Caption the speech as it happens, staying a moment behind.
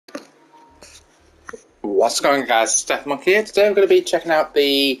What's going on, guys? It's Death Monkey here. Today we're going to be checking out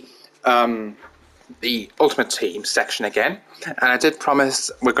the Ultimate Team section again. And I did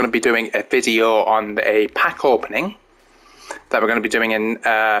promise we're going to be doing a video on a pack opening that we're going to be doing in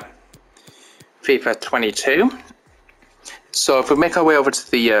FIFA 22. So if we make our way over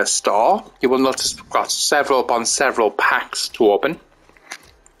to the store, you will notice we've got several packs to open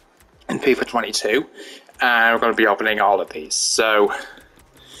in FIFA 22. And we're going to be opening all of these. So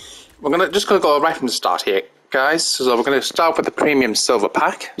we're just going to go right from the start here, guys. So we're going to start with the premium silver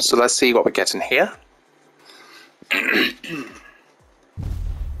pack. So let's see what we get in here.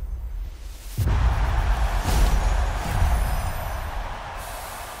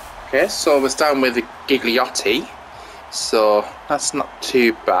 Okay, so we're starting with the Gigliotti. So that's not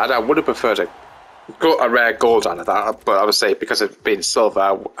too bad. I would have preferred a rare gold out of that, but I would say because it's been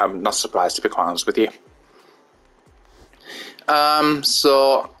silver, I'm not surprised, to be quite honest with you.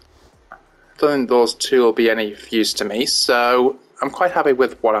 So I don't think those two will be any use to me, so I'm quite happy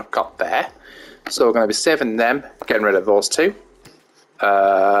with what I've got there. So we're going to be saving them, getting rid of those two.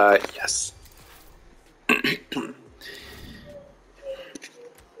 Yes.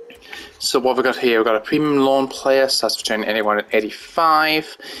 So what we've got here, we've got a premium loan player, so that's between 81 and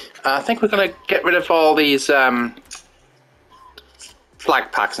 85. I think we're going to get rid of all these flag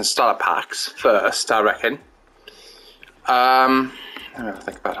packs and starter packs first, I reckon. Let me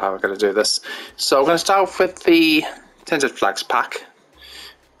think about how we're going to do this. So we're going to start off with the Tinted Flags pack.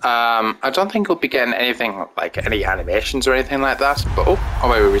 I don't think we'll be getting anything like any animations or anything like that, but oh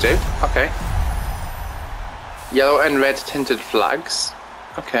maybe we do. Okay. Yellow and red tinted flags.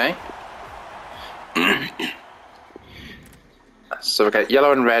 Okay. So we get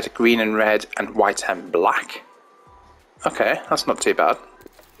yellow and red, green and red, and white and black. Okay, that's not too bad.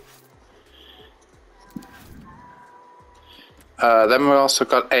 Then we also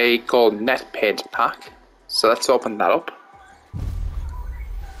got a gold net paint pack, so let's open that up.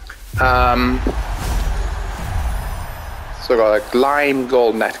 So we got a lime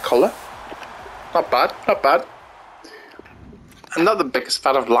gold net colour. Not bad, not bad. I'm not the biggest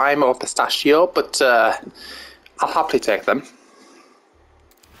fan of lime or pistachio, but I'll happily take them.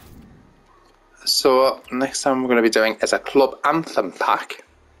 So next time we're going to be doing is a club anthem pack.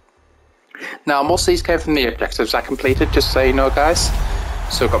 Now, most of these came from the objectives I completed, just so you know, guys.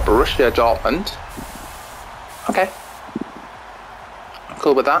 So we've got Borussia Dortmund. Okay. I'm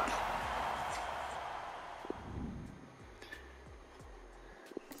cool with that.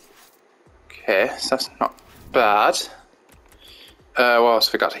 Okay, so that's not bad. What else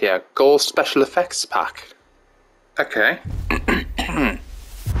have we got here? Gold Special Effects pack. Okay.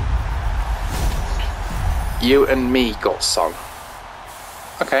 You and Me gold song.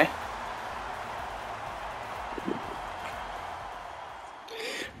 Okay.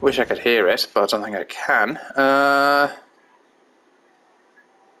 Wish I could hear it, but I don't think I can.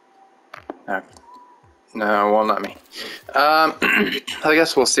 No, it won't let me. I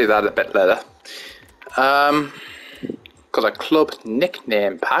guess we'll see that a bit later. Got a club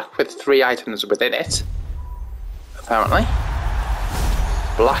nickname pack with 3 items within it. Apparently.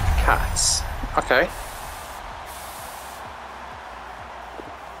 Black Cats. Okay.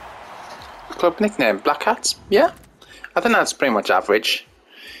 Club nickname, Black Cats? Yeah. I think that's pretty much average.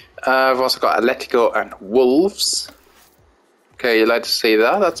 I've also got Atletico and Wolves. Okay, you'd like to see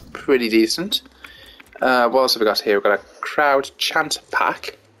that. That's pretty decent. What else have we got here? We've got a crowd chant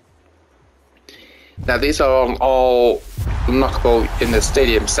pack. Now these are all knockable in the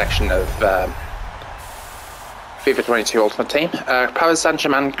stadium section of FIFA 22 Ultimate Team. Paris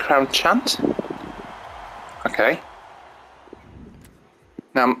Saint-Germain crowd chant. Okay.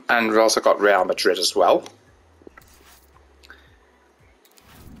 Now, and we've also got Real Madrid as well.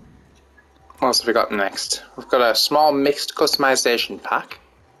 What else have we got next? We've got a small mixed customization pack.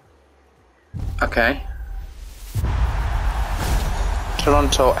 Okay.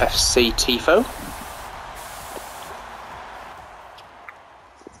 Toronto FC Tifo.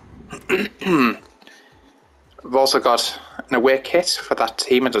 We've also got an away kit for that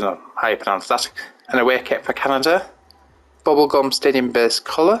team. I don't know how you pronounce that. An away kit for Canada. Bubblegum stadium base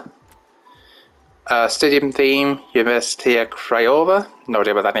colour. Stadium theme, University Craiova. No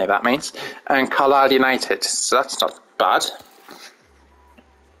idea what any of that means. And Carlisle United. So that's not bad.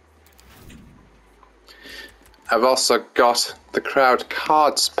 I've also got the crowd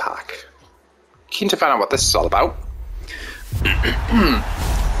cards pack. Keen to find out what this is all about.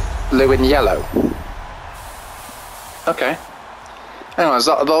 Blue and yellow. Okay. Anyways,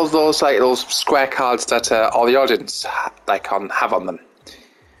 those square cards that all the audience have on them.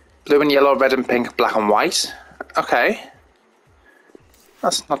 Blue and yellow, red and pink, black and white. Okay.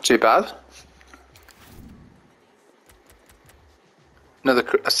 That's not too bad.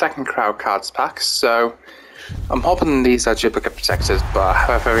 a second crowd cards pack, so I'm hoping these are duplicate protectors, but I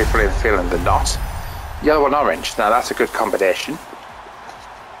have a very funny feeling they're not. Yellow and orange, now that's a good combination.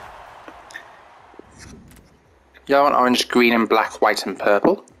 Yellow and orange, green and black, white and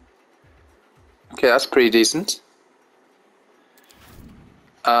purple. Okay, that's pretty decent.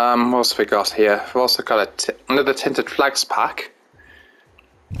 What else have we got here? We've also got another tinted flags pack.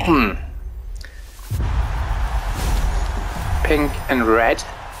 Pink and red.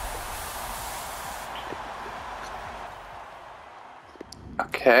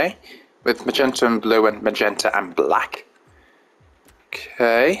 Okay, with magenta and blue and magenta and black.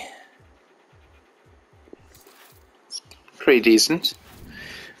 Okay. Pretty decent.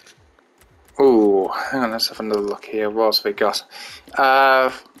 Ooh, hang on, let's have another look here. What else have we got?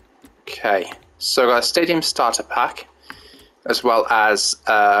 Okay, so we've got a stadium starter pack, as well as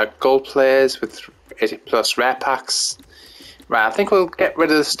gold players with 80 plus rare packs. Right, I think we'll get rid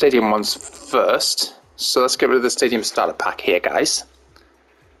of the stadium ones first. So let's get rid of the stadium starter pack here, guys.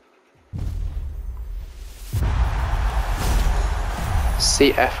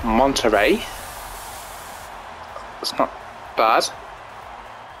 CF Monterrey. That's not bad.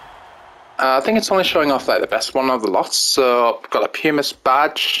 I think it's only showing off like the best one of the lot. So I've got a Pumas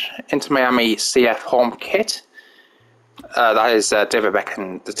badge, Inter Miami CF home kit. That is David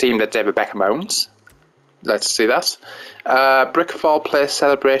Beckham, the team that David Beckham owns. Let's see that. Brickfall Play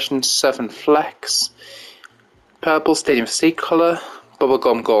Celebration, Surf and Flex. Purple Stadium C colour.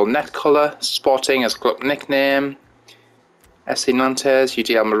 Bubblegum Gold net colour. Sporting as club nickname. SC Nantes,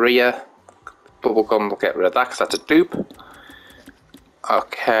 UGL Maria. Bubblegum, we'll get rid of that because that's a dupe.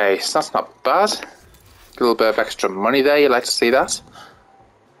 Okay, so that's not bad. A little bit of extra money there, you like to see that.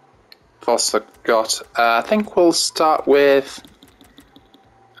 I've also got, I think we'll start with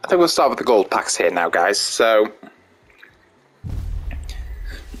the gold packs here now, guys. So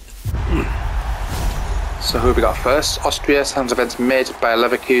who have we got first? Austria, sounds events made by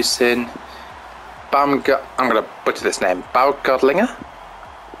Leverkusen. I'm going to butcher this name. Baumgartlinger.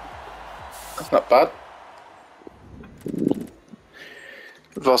 That's not bad.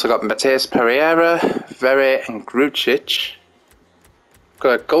 We've also got Mateus Pereira, Vere and Grucic.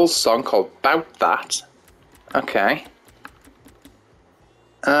 Got a gold song called Bout That. Okay.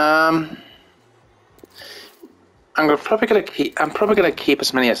 I'm probably gonna keep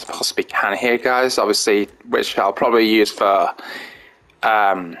as many as I possibly can here, guys. Obviously, which I'll probably use for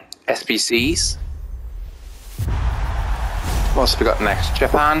SBCs. What else have we got next?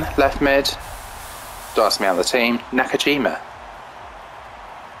 Japan, left mid. Don't ask me on the team. Nakajima.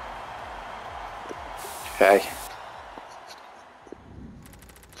 Okay.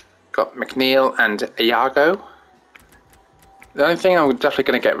 Got McNeil and Iago. The only thing I'm definitely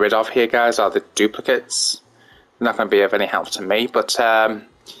going to get rid of here, guys, are the duplicates. They're not going to be of any help to me, but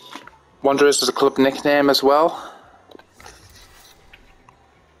Wanderers is a club nickname as well.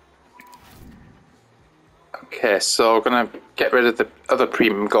 Okay, so we're going to get rid of the other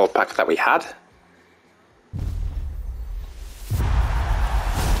premium gold pack that we had.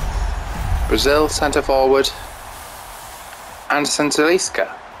 Brazil, centre forward, Anderson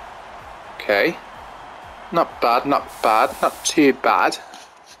Zaliska. Okay, not bad, not too bad.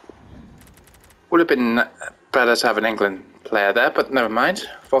 Would have been better to have an England player there, but never mind.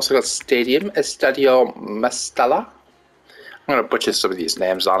 We've also got Estadio Mestalla. I'm going to butcher some of these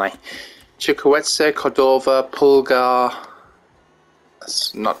names, aren't I? Chukwueze, Cordova, Pulgar.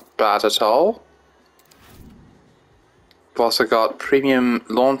 That's not bad at all. We've also got premium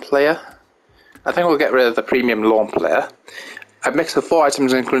loan player. I think we'll get rid of the premium loan player. A mix of 4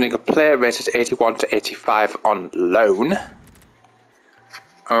 items including a player rated 81 to 85 on loan.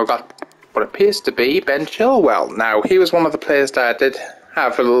 And we've got what appears to be Ben Chilwell. Now, he was one of the players that I did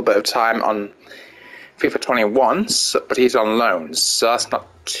have a little bit of time on FIFA 21, but he's on loan, so that's not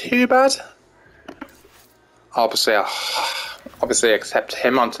too bad. Obviously, I'll accept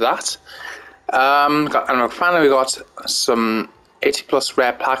him onto that. And finally, we got some 80 plus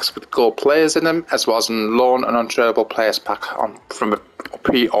rare packs with gold players in them, as well as a loan and untradeable players pack from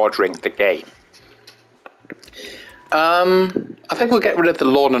pre-ordering the game. I think we'll get rid of the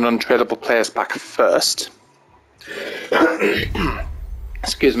loan and untradeable players pack first.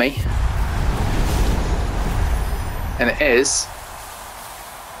 Excuse me. And it is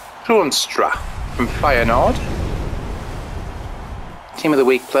Troenstra from Feyenoord. Team of the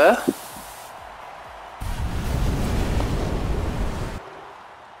week player.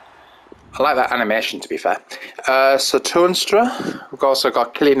 I like that animation, to be fair. So Troenstra, we've also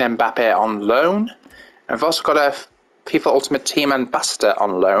got Kylian Mbappe on loan. And we've also got a FIFA Ultimate Team Ambassador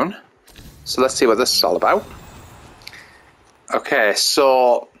on loan. So let's see what this is all about. Okay,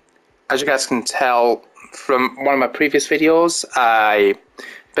 so as you guys can tell from one of my previous videos, I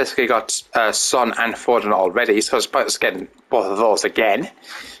basically got Son and Foden already, so I was about to get both of those again.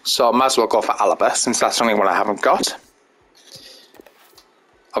 So I might as well go for Alaba, since that's the only one I haven't got.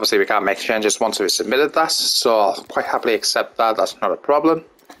 Obviously we can't make changes once we've submitted that, so I'll quite happily accept that, that's not a problem.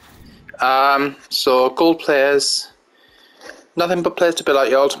 So gold players, nothing but players to build out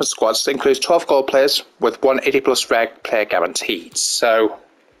your ultimate squads. It includes 12 gold players with 180 plus rare player guaranteed. So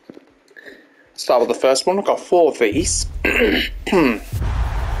start with the first one. We've got 4 of these. We've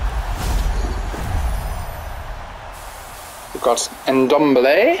got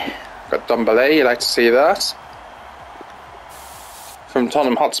Ndombele. Got Ndombele, you like to see that. From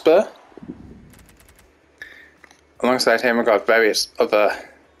Tottenham Hotspur. Alongside him we've got various other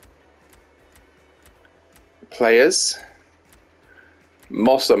players.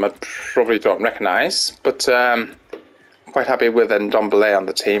 Most of them I probably don't recognise, but quite happy with Ndombele on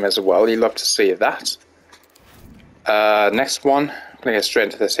the team as well. You love to see that. Next one, I'm going to get straight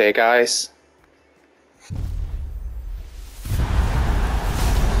into this here, guys.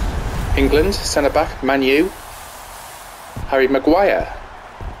 England, centre-back, Man U, Harry Maguire.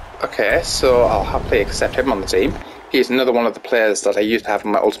 Okay, so I'll happily accept him on the team. He's another one of the players that I used to have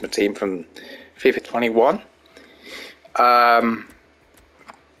in my ultimate team from FIFA 21.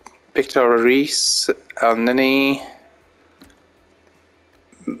 Victor Reese, El Nini,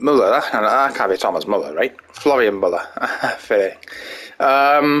 Muller, that can't be Thomas Muller, right? Florian Muller, fair.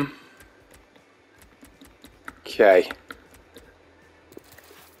 Okay,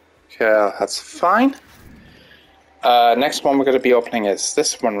 that's fine. Next one we're going to be opening is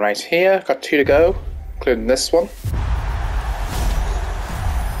this one right here. Got 2 to go, including this one.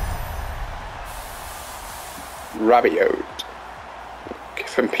 Rabiot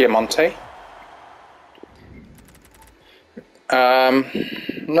from Piemonte.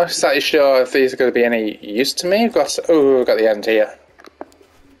 Not exactly sure if these are going to be any use to me. We've got the end here.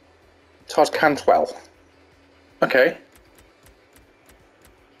 Todd Cantwell. Okay.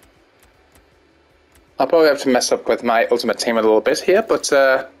 I'll probably have to mess up with my ultimate team a little bit here, but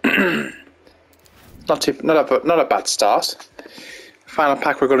not a bad start. Final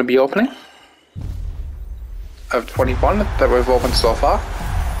pack we're going to be opening of 21 that we've opened so far.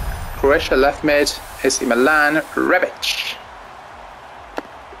 Croatia left mid, AC Milan, Rebic.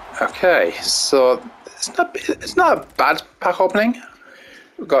 Okay, so it's not a bad pack opening.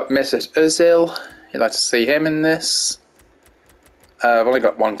 We've got Mesut Özil. You'd like to see him in this. I've only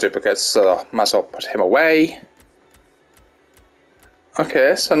got 1 duplicate, so might as well put him away.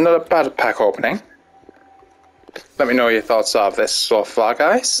 Okay, so not a bad pack opening. Let me know what your thoughts are of this so far,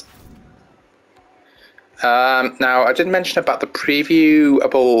 guys. Now, I did mention about the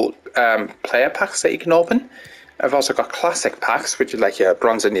previewable player packs that you can open. I've also got classic packs, which are like your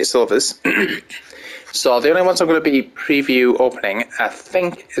bronze and your silvers. So the only ones I'm going to be preview opening, I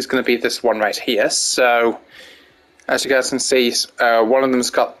think, is going to be this one right here. So, as you guys can see, one of them's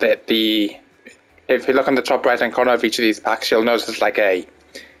got the if you look on the top right hand corner of each of these packs, you'll notice like an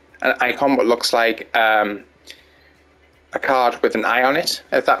icon what looks like a card with an eye on it,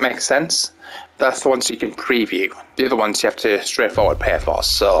 if that makes sense. That's the ones you can preview. The other ones you have to straightforward pay for.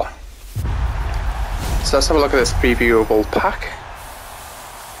 So let's have a look at this previewable pack.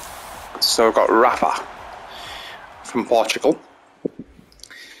 So we've got Rafa from Portugal.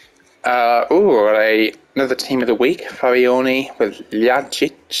 Another team of the week, Farioni with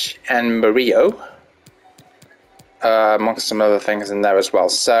Ljajic and Murillo, amongst some other things in there as well.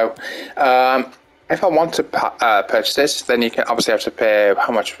 So if I want to purchase this, then you can obviously have to pay,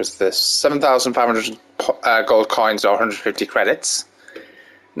 how much was this? 7,500 gold coins or 150 credits.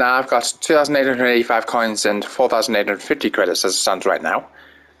 Now I've got 2,885 coins and 4,850 credits as it stands right now.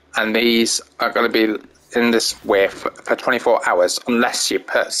 And these are going to be in this way for 24 hours unless you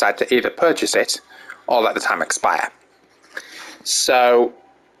decide to either purchase it or let the time expire. So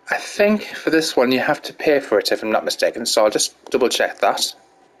I think for this one you have to pay for it if I'm not mistaken, so I'll just double check that.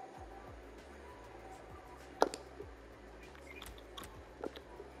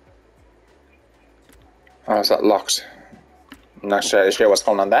 Oh, is that locked? I'm not sure what's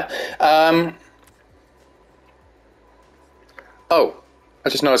going on there. Oh, I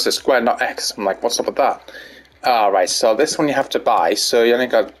just noticed a square, not X. I'm like, what's up with that? Right, so this one you have to buy, so you only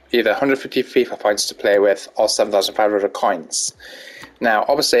got either 150 FIFA points to play with or 7,500 coins. Now,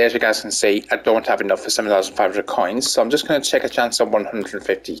 obviously, as you guys can see, I don't have enough for 7,500 coins, so I'm just going to take a chance on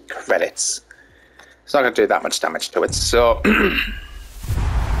 150 credits. It's not going to do that much damage to it, so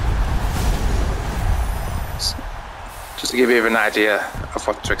just to give you an idea of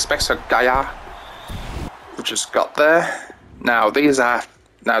what to expect. So Gaia, we just got there. Now these are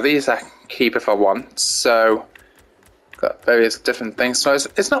keep if I want. So got various different things. So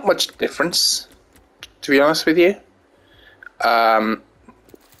it's not much difference, to be honest with you.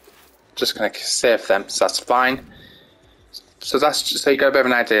 Just gonna save them, so that's fine. So you got a bit of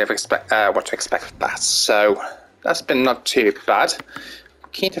an idea of what to expect with that. So that's been not too bad.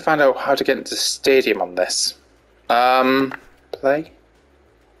 Keen to find out how to get into the stadium on this. Play?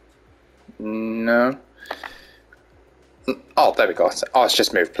 No. Oh, there we go. Oh, it's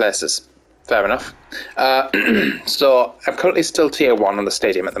just moved places. Fair enough. So I'm currently still tier 1 on the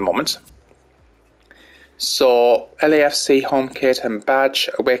stadium at the moment. So LAFC home kit and badge,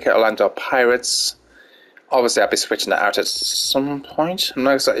 away kit Orlando Pirates. Obviously I'll be switching that out at some point. I'm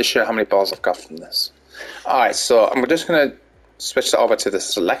not exactly sure how many balls I've got from this. Alright, so I'm just going to switch that over to the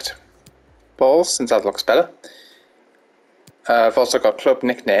select balls since that looks better. I've also got club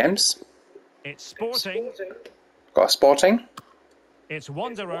nicknames. It's Sporting. Got a Sporting. It's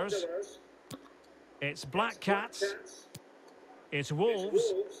Wanderers. It's Black Cats. It's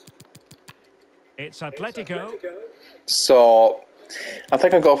Wolves. It's Atletico. So I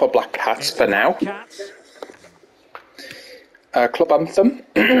think I'll go for Black Cats It's for now. Cats. Club anthem.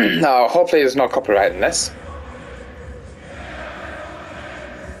 Now, hopefully there's no copyright in this.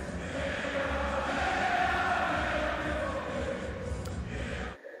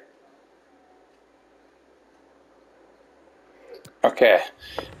 Okay,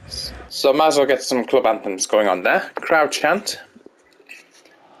 so might as well get some club anthems going on there. Crowd chant.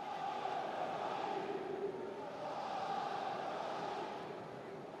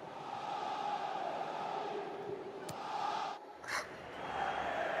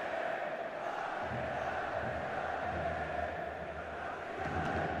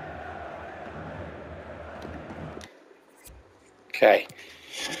 Okay.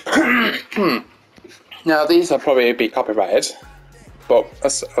 Now these will probably be copyrighted, but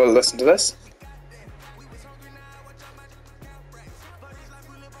let's listen to this.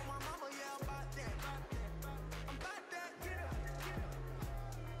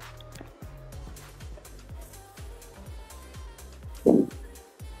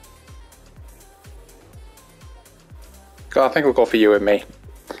 I think we'll go for you and me.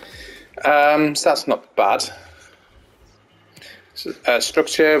 So that's not bad.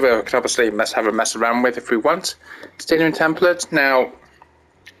 Structure we can obviously have a mess around with if we want. Stadium template. Now,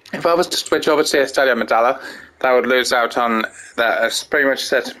 if I was to switch over to Stadio Medalla, that would lose out on that. It's pretty much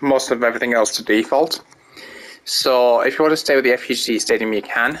set most of everything else to default. So if you want to stay with the FUGC Stadium, you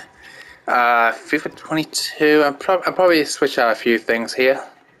can. FIFA 22. I'll probably switch out a few things here.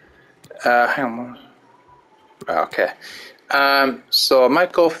 Hang on. Okay. So I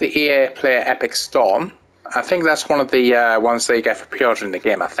might go for the EA Player Epic Storm. I think that's one of the ones that you get for pre-ordering the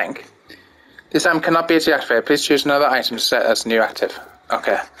game, I think. This item cannot be deactivated. Please choose another item to set as new active.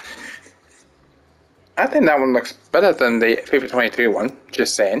 Okay. I think that one looks better than the FIFA 22 one,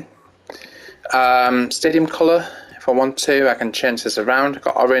 just saying. Stadium colour, if I want to, I can change this around. I've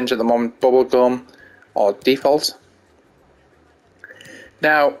got orange at the moment, bubblegum, or default.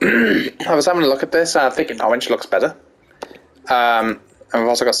 Now, I was having a look at this, and I'm thinking orange looks better. And we've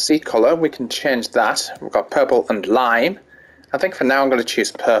also got seat colour, we can change that. We've got purple and lime. I think for now I'm going to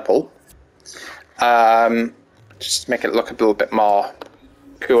choose purple. Just to make it look a little bit more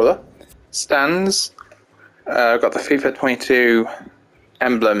cooler. Stands, I've got the FIFA 22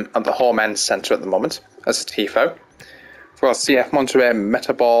 emblem at the home end centre at the moment. That's a tifo. We've got CF Monterrey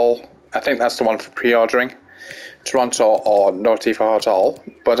Metaball, I think that's the one for pre-ordering. Toronto or no tifo at all.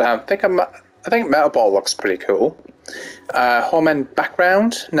 But I think Metaball looks pretty cool. Home end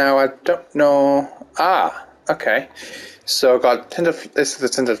background. Now I don't know. Okay. So I've got this is the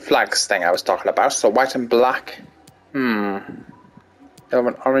tinted flags thing I was talking about. So white and black. Yellow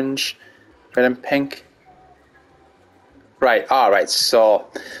and orange, red and pink. Right. Alright. So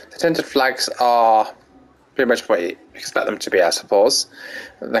the tinted flags are pretty much what you expect them to be, I suppose.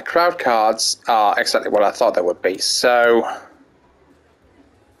 The crowd cards are exactly what I thought they would be. So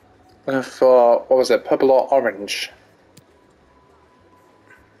looking for, what was it, purple or orange?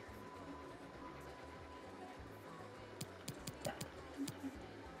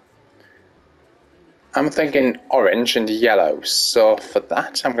 I'm thinking orange and yellow, so for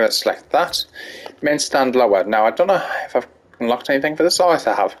that I'm going to select that. Main stand lower. Now I don't know if I've unlocked anything for this, or if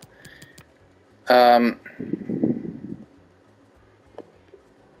I have.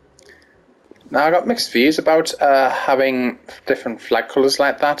 Now I got mixed views about having different flag colours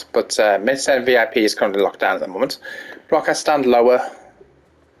like that, but main stand VIP is currently locked down at the moment. Broadcast stand lower.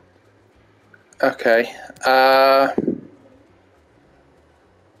 Okay.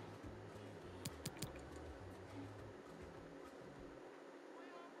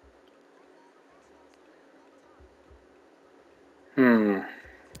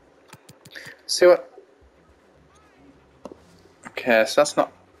 See what? Okay, so that's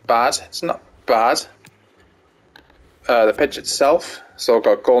not bad. It's not bad. The pitch itself, so I've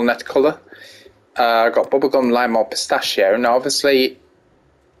got gold net colour. I've got bubblegum, lime or pistachio. Now obviously,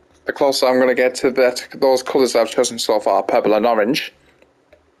 the closer I'm going to get to those colours I've chosen so far, purple and orange,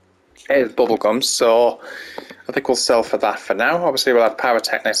 is bubblegum, so I think we'll sell for that for now. Obviously we'll have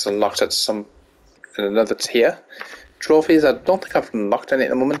pyrotechnics unlocked at in another tier. Trophies, I don't think I've unlocked any at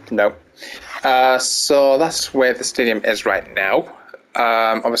the moment, no. So that's where the stadium is right now.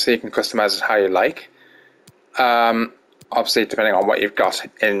 Obviously you can customize it how you like. Obviously depending on what you've got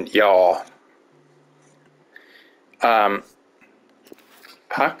in your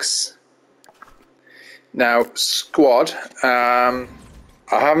packs. Now squad,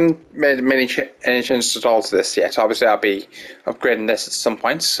 I haven't made any changes at all to this yet. Obviously I'll be upgrading this at some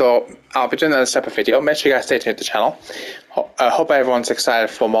point, so I'll be doing that as a separate video. Make sure you guys stay tuned to the channel. I hope everyone's excited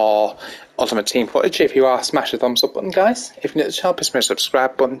for more Ultimate Team footage. If you are, smash the thumbs up button, guys. If you're new to the channel, please smash the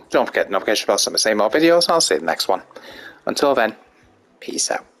subscribe button. Don't forget the notification bell so you can see more videos, and I'll see you in the next one. Until then, peace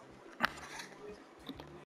out.